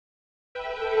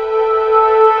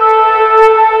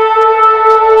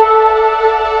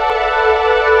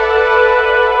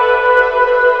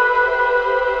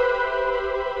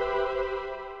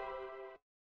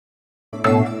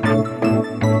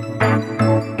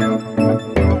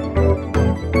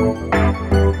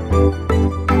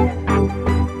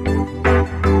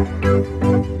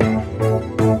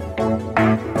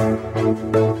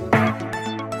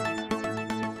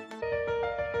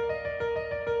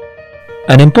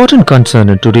An important concern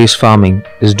in today's farming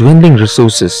is dwindling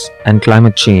resources and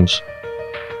climate change.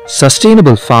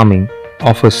 Sustainable farming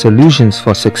offers solutions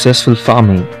for successful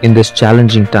farming in this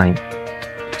challenging time.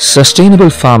 Sustainable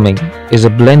farming is a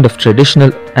blend of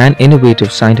traditional and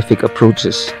innovative scientific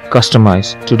approaches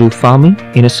customized to do farming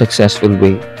in a successful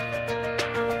way.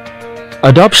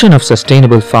 Adoption of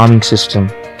sustainable farming system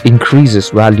increases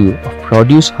value of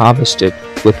produce harvested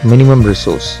with minimum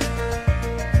resource.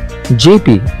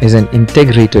 Jeypee is an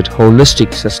integrated,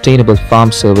 holistic, sustainable farm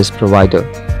service provider.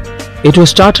 It was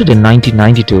started in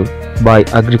 1992 by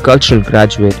agricultural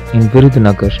graduate in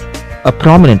Virudhunagar, a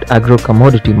prominent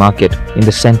agro-commodity market in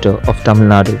the center of Tamil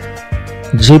Nadu.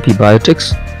 Jeypee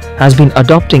Biotechs has been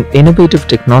adopting innovative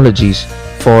technologies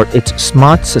for its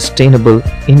smart, sustainable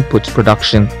inputs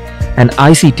production and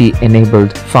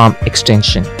ICT-enabled farm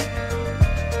extension.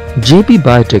 Jeypee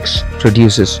Biotechs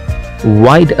produces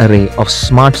wide array of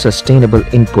smart sustainable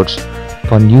inputs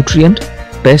for nutrient,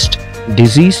 pest,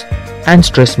 disease and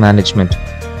stress management.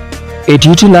 It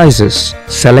utilizes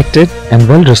selected and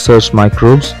well-researched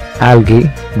microbes, algae,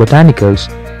 botanicals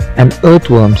and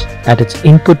earthworms at its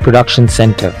input production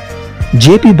center.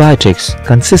 Jeypee Biotechs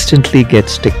consistently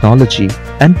gets technology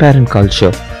and parent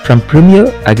culture from premier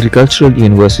agricultural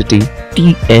university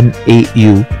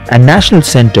TNAU and National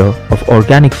Center of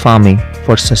Organic Farming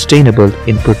for sustainable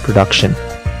input production.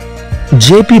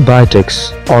 Jeypee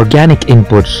Biotechs organic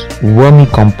inputs,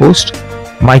 vermicompost,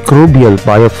 microbial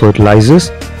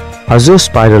biofertilizers,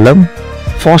 azospirillum,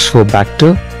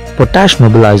 phosphobacter, potash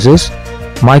mobilizers,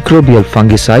 microbial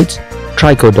fungicides,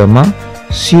 trichoderma,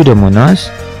 pseudomonas,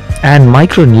 and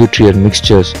micronutrient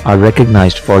mixtures are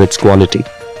recognized for its quality.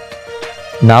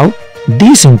 Now,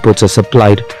 these inputs are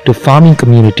supplied to farming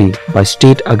community by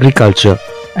State Agriculture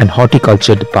and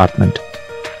Horticulture Department.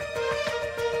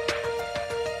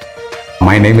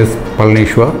 My name is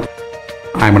Palaneeswar.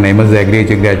 I am an MSc Agri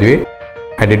graduate.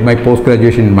 I did my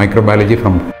post-graduation in microbiology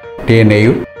from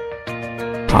TNAU.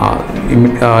 In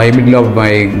the middle of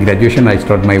my graduation, I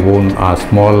started my own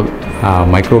small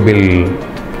microbial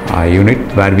unit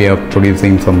where we are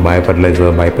producing some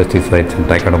biofertilizer, biopesticides and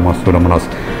trichoderma, pseudomonas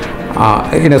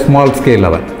in a small scale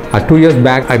level. 2 years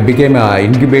back, I became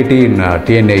an incubatee in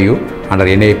TNAU under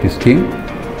NAP scheme.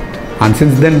 And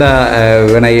since then,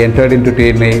 when I entered into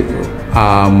TNAU,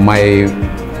 my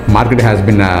market has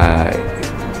been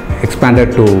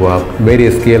expanded to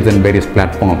various scales and various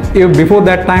platforms. Before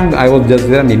that time, I was just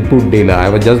an input dealer. I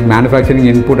was just manufacturing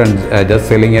input and just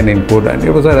selling an input, and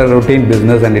it was a routine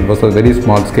business and it was a very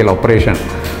small scale operation.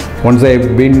 Once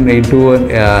I've been into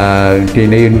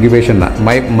TNA incubation,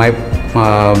 my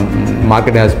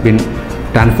market has been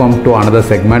transformed to another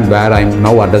segment where I'm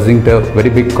now addressing the very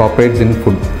big corporates in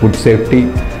food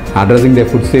safety, addressing their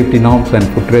food safety norms and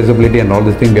food traceability and all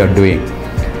these things we are doing.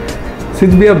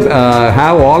 Since we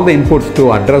have all the inputs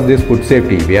to address this food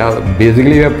safety, we are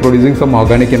producing some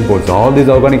organic inputs. All these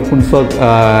organic inputs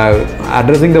are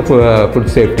addressing the food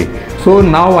safety. So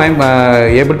now I'm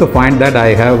able to find that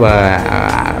I have,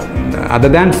 other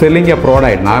than selling a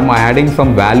product, now I'm adding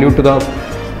some value to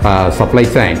the supply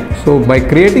chain. So by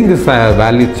creating this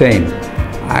value chain,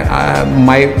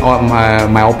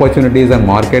 my opportunities and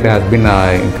market has been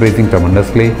increasing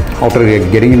tremendously. After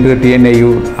getting into the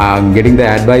TNAU, getting the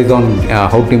advice on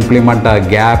how to implement a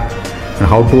gap and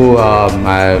how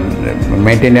to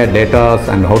maintain your data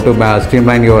and how to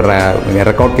streamline your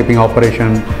record keeping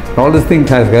operation. All these things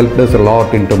has helped us a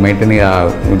lot into maintaining,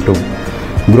 to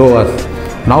grow us.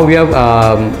 Now we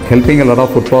are helping a lot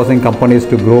of food processing companies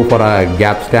to grow for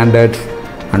gap standards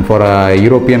and for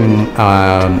European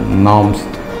norms.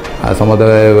 Some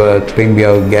other thing we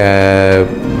are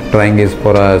trying is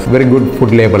for a very good food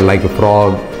label like a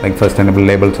frog, like sustainable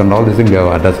labels and all these things we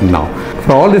are addressing now.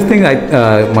 For all these things,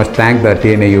 I must thank the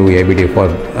TNAU ABD for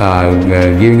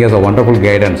giving us a wonderful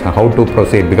guidance on how to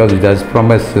proceed, because it just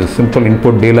from a simple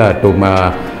input dealer to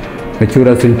mature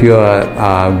us into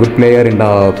a good player in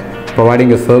the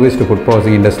providing a service to food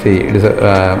processing industry. It is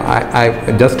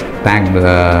I just thank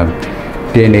the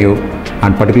TNAU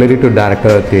and particularly to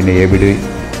Director TNAU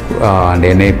ABD and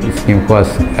NAP scheme who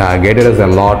has guided us a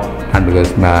lot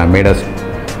and made us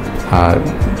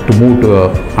to move to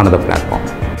another platform.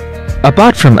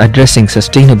 Apart from addressing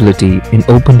sustainability in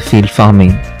open field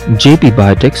farming, Jeypee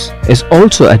Biotechs is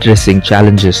also addressing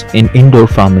challenges in indoor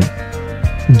farming.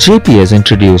 Jeypee has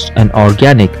introduced an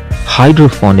organic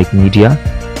hydroponic media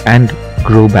and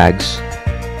grow bags.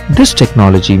 This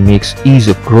technology makes ease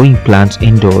of growing plants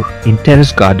indoor in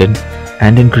terrace garden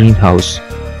and in greenhouse.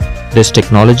 This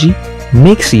technology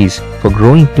makes ease for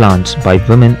growing plants by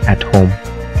women at home.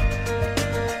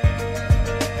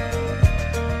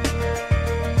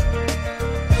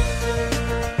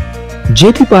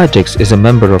 Jeypee Biotechs is a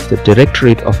member of the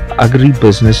Directorate of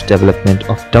Agri-Business Development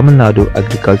of Tamil Nadu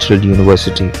Agricultural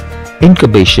University.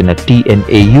 Incubation at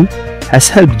TNAU has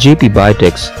helped Jeypee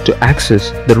Biotechs to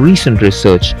access the recent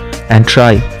research and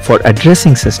try for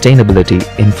addressing sustainability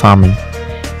in farming.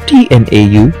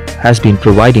 TNAU has been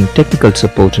providing technical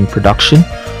support in production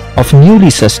of newly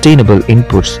sustainable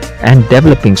inputs and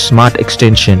developing smart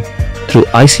extension through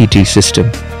ICT system.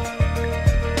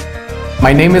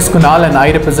 My name is Kunal and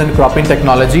I represent Cropin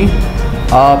Technology.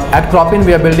 At Cropin,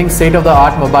 we are building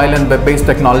state-of-the-art mobile and web-based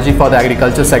technology for the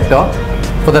agriculture sector.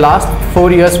 For the last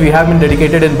 4 years, we have been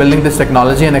dedicated in building this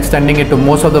technology and extending it to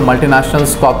most of the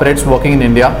multinationals corporates working in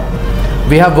India.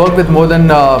 We have worked with more than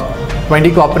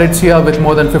 20 corporates here with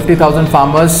more than 50,000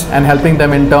 farmers and helping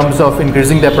them in terms of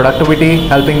increasing their productivity,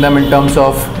 helping them in terms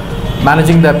of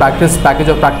managing their package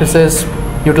of practices,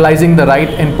 utilizing the right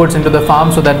inputs into the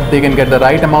farm so that they can get the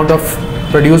right amount of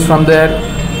produce from their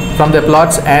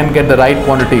plots and get the right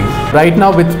quantity. Right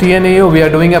now with TNAU, we are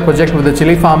doing a project with the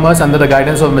chili farmers under the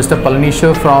guidance of Mr.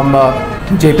 Palaneeswar from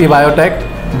Jeypee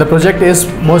Biotechs. The project is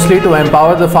mostly to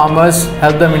empower the farmers,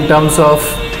 help them in terms of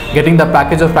getting the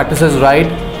package of practices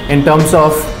right, in terms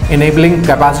of enabling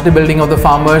capacity building of the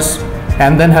farmers,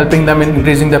 and then helping them in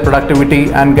increasing their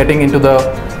productivity and getting into the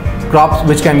crops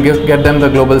which can get them the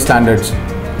global standards.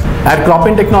 At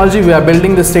Cropin Technology, we are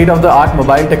building the state-of-the-art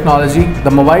mobile technology.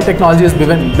 The mobile technology is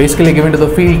basically given to the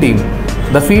field team.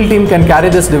 The field team can carry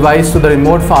this device to the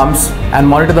remote farms and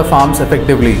monitor the farms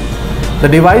effectively. The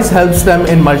device helps them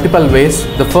in multiple ways.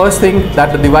 The first thing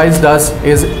that the device does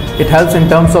is it helps in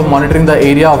terms of monitoring the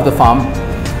area of the farm.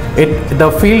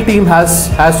 The field team has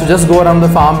to just go around the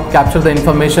farm, capture the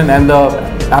information, and the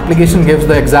application gives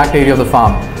the exact area of the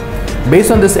farm. Based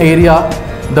on this area,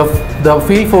 the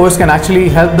field force can actually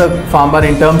help the farmer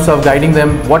in terms of guiding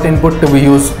them what input to be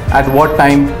used at what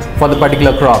time for the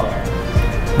particular crop.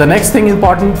 The next thing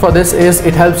important for this is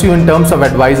it helps you in terms of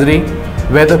advisory,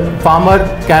 where the farmer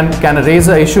can raise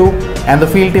an issue and the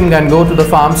field team can go to the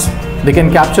farms. They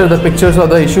can capture the pictures of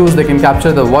the issues, they can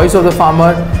capture the voice of the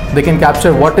farmer, they can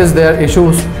capture what is their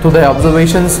issues to their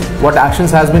observations, what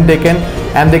actions has been taken,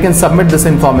 and they can submit this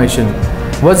information.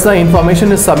 Once the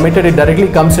information is submitted, it directly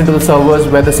comes into the servers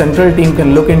where the central team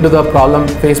can look into the problem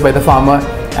faced by the farmer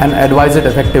and advise it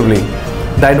effectively.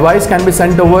 The advice can be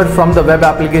sent over from the web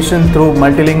application through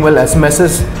multilingual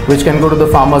SMSs which can go to the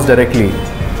farmers directly.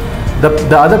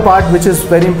 The other part which is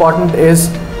very important is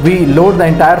we load the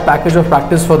entire package of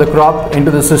practice for the crop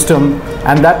into the system,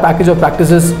 and that package of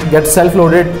practices gets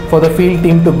self-loaded for the field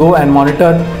team to go and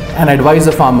monitor and advise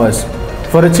the farmers.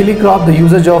 For a chili crop, the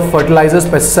usage of fertilizers,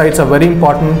 pesticides are very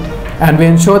important, and we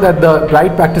ensure that the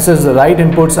right practices, the right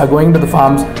inputs are going to the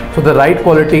farms, so the right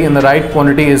quality and the right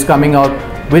quantity is coming out,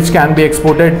 which can be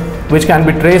exported, which can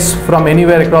be traced from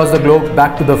anywhere across the globe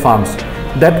back to the farms.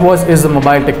 That is the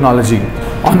mobile technology.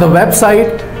 On the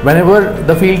website, whenever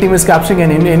the field team is capturing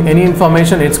any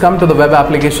information, it's come to the web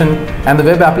application, and the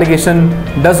web application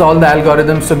does all the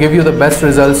algorithms to give you the best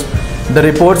results. The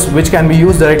reports which can be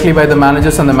used directly by the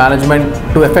managers and the management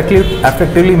to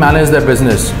effectively manage their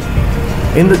business.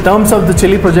 In the terms of the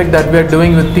chili project that we are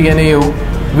doing with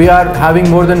TNAU, we are having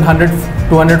more than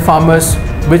 200 farmers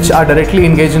which are directly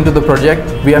engaged into the project.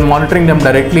 We are monitoring them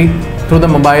directly through the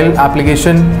mobile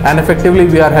application, and effectively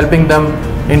we are helping them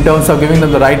in terms of giving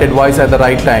them the right advice at the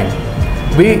right time.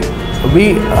 We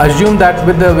assume that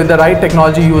with the right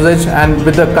technology usage and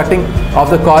with the cutting of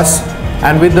the costs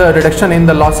and with the reduction in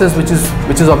the losses which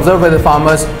is observed by the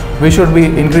farmers, we should be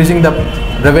increasing the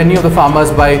revenue of the farmers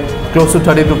by close to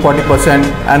 30 to 40%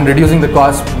 and reducing the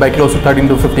cost by close to 13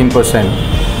 to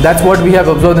 15%. That's what we have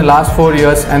observed in the last 4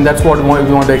 years, and that's what we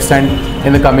want to extend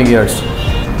in the coming years.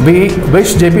 We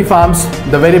wish Jeypee Farms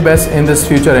the very best in this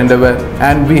future endeavor,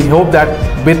 and we hope that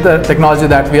with the technology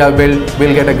that we have built,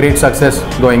 we'll get a great success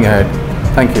going ahead.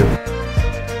 Thank you.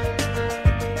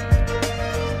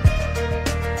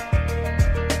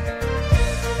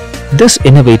 This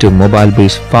innovative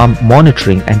mobile-based farm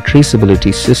monitoring and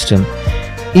traceability system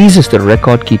eases the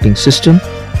record-keeping system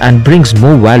and brings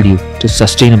more value to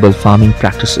sustainable farming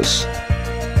practices.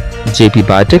 Jeypee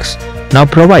Biotechs now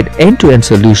provide end-to-end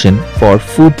solution for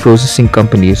food processing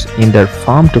companies in their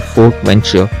farm-to-fork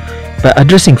venture by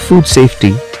addressing food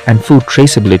safety and food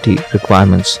traceability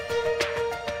requirements.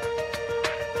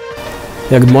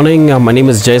 Yeah, good morning. My name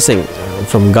is Jay Singh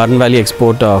from Garden Valley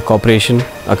Export Corporation,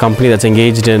 a company that's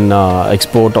engaged in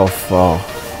export of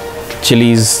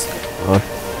chilies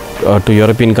to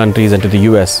European countries and to the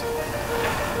US.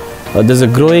 There's a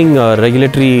growing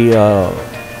regulatory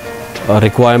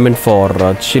requirement for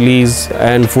chilies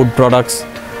and food products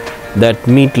that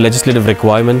meet legislative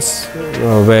requirements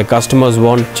where customers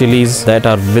want chilies that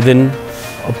are within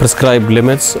prescribed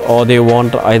limits, or they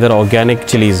want either organic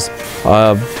chilies.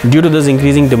 Due to this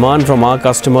increasing demand from our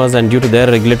customers and due to their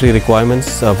regulatory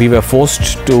requirements, we were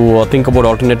forced to think about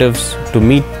alternatives to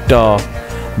meet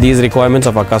these requirements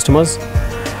of our customers.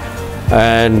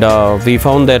 And we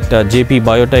found that Jeypee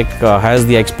Biotech has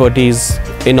the expertise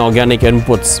in organic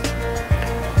inputs.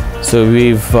 So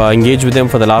we've engaged with them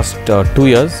for the last 2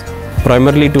 years,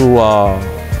 primarily to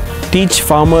teach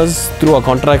farmers through a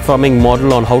contract farming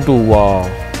model on how to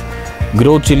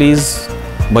grow chilies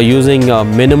by using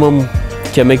minimum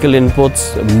chemical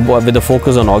inputs with a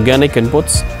focus on organic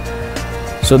inputs.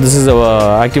 So this is an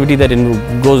activity that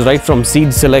goes right from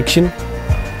seed selection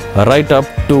right up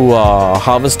to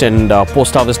harvest and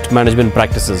post-harvest management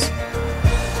practices.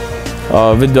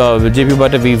 With Jeypee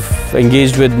Biotech, we've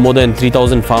engaged with more than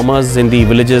 3,000 farmers in the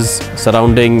villages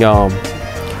surrounding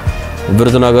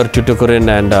Virudhunagar, Tuticorin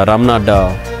and Ramnad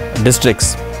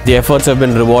districts. The efforts have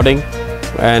been rewarding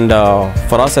and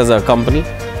for us as a company,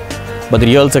 but the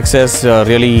real success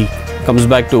really comes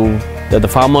back to the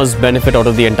farmers benefit out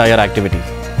of the entire activity.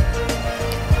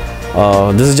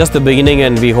 This is just the beginning,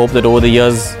 and we hope that over the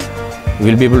years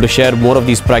we'll be able to share more of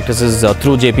these practices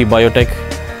through Jeypee Biotech,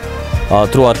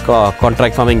 through our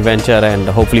contract farming venture, and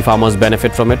hopefully farmers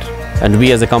benefit from it, and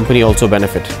we as a company also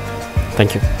benefit.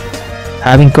 Thank you.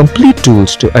 Having complete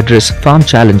tools to address farm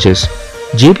challenges,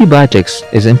 Jeypee Biotechs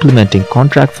is implementing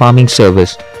contract farming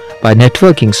service by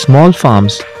networking small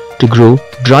farms to grow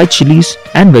dry chilies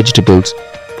and vegetables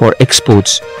for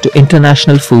exports to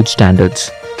international food standards.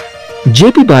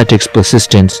 Jeypee Biotech's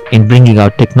persistence in bringing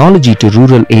out technology to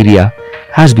rural area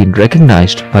has been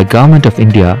recognized by Government of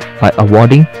India by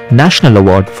awarding National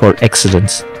Award for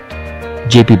Excellence.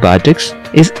 Jeypee Biotechs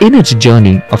is in its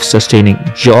journey of sustaining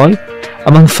joy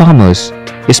among farmers,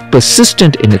 is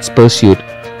persistent in its pursuit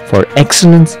for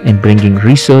excellence in bringing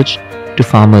research to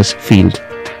farmers' field.